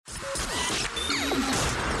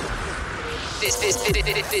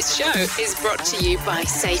This show is brought to you by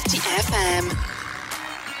Safety FM.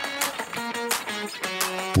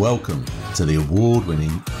 Welcome to the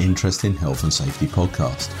award-winning Interesting Health and Safety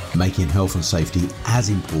podcast, making health and safety as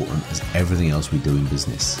important as everything else we do in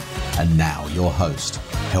business. And now your host,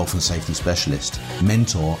 health and safety specialist,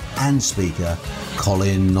 mentor and speaker,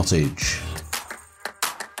 Colin Nottage.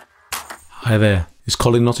 Hi there, it's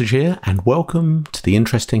Colin Nottage here, and welcome to the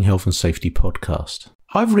Interesting Health and Safety podcast.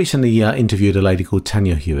 I've recently interviewed a lady called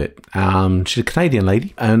Tanya Hewitt. She's a Canadian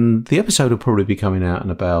lady, and the episode will probably be coming out in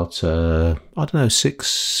about, 7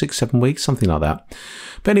 weeks, something like that.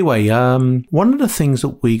 But anyway, one of the things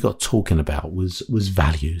that we got talking about was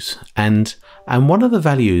values. And one of the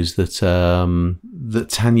values that that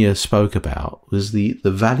Tanya spoke about was the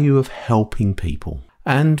value of helping people.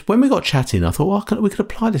 And when we got chatting, I thought, well, we could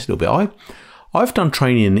apply this a little bit. I've done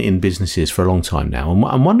training in businesses for a long time now,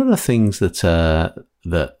 and one of the things that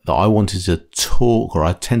I wanted to talk, or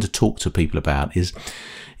I tend to talk to people about, is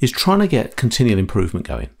trying to get continual improvement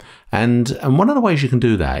going. And one of the ways you can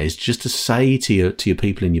do that is just to say to your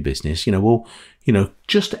people in your business,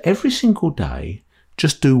 just every single day,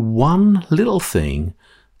 just do one little thing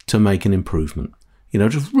to make an improvement.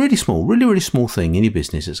 Just really small, really small thing in your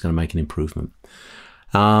business that's going to make an improvement.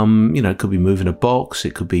 It could be moving a box.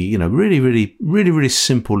 It could be, really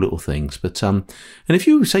simple little things. But, and if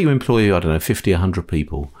you say you employ, 50, 100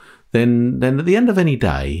 people, then at the end of any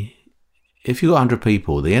day, if you've got 100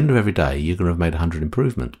 people, at the end of every day, you're going to have made 100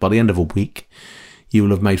 improvements. By the end of a week, you will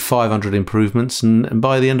have made 500 improvements. And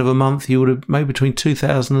by the end of a month, you would have made between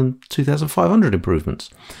 2,000 and 2,500 improvements.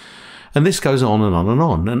 And this goes on and on and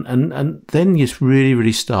on. And then you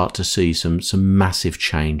really start to see some massive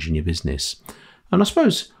change in your business. And I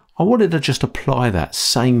suppose I wanted to just apply that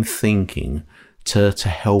same thinking to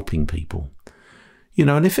helping people.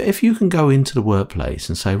 And if you can go into the workplace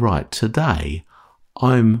and say, right, today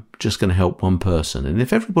I'm just going to help one person. And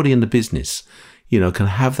if everybody in the business, can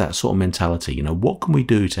have that sort of mentality, what can we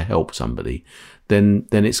do to help somebody? Then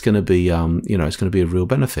it's going to be, it's going to be a real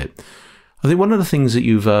benefit. I think one of the things that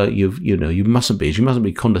you mustn't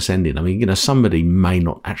be condescending. I mean, somebody may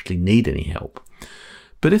not actually need any help.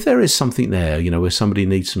 But if there is something there, where somebody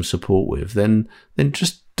needs some support with, then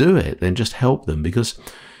just do it. Then just help them. Because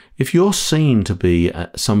if you're seen to be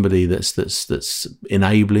somebody that's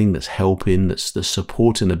enabling, that's helping, that's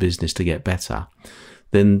supporting the business to get better,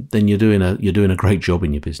 then you're doing a great job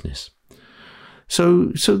in your business.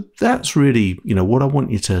 So that's really, what I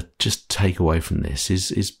want you to just take away from this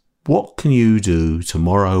is what can you do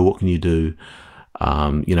tomorrow? What can you do,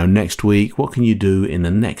 next week? What can you do in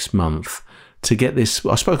the next month to get this?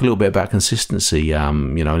 I spoke a little bit about consistency,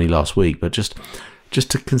 only last week, but just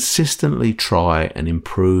to consistently try and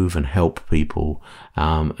improve and help people,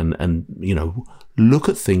 and look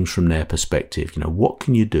at things from their perspective. What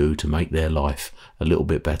can you do to make their life a little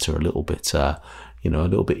bit better, a little bit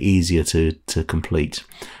easier to complete?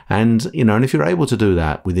 And, and if you're able to do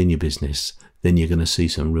that within your business, then you're going to see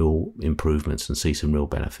some real improvements and see some real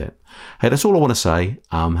benefit. Hey, that's all I want to say.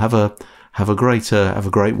 Have a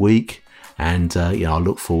great week. And, I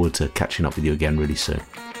look forward to catching up with you again really soon.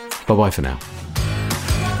 Bye-bye for now.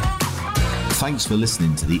 Thanks for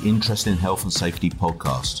listening to the Interesting Health and Safety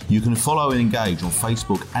podcast. You can follow and engage on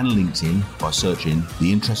Facebook and LinkedIn by searching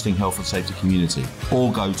the Interesting Health and Safety Community,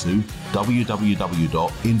 or go to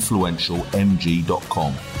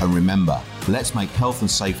www.influentialmg.com. And remember, let's make health and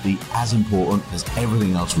safety as important as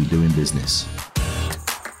everything else we do in business.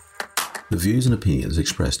 The views and opinions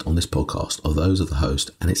expressed on this podcast are those of the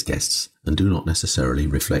host and its guests and do not necessarily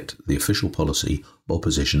reflect the official policy or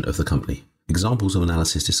position of the company. Examples of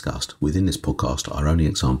analysis discussed within this podcast are only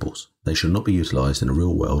examples. They should not be utilised in the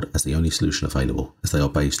real world as the only solution available, as they are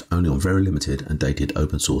based only on very limited and dated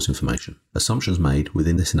open source information. Assumptions made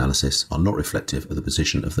within this analysis are not reflective of the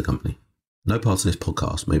position of the company. No part of this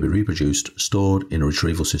podcast may be reproduced, stored in a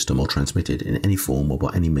retrieval system, or transmitted in any form or by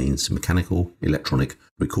any means, mechanical, electronic,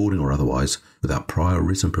 recording or otherwise, without prior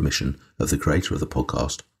written permission of the creator of the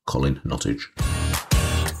podcast, Colin Nottage.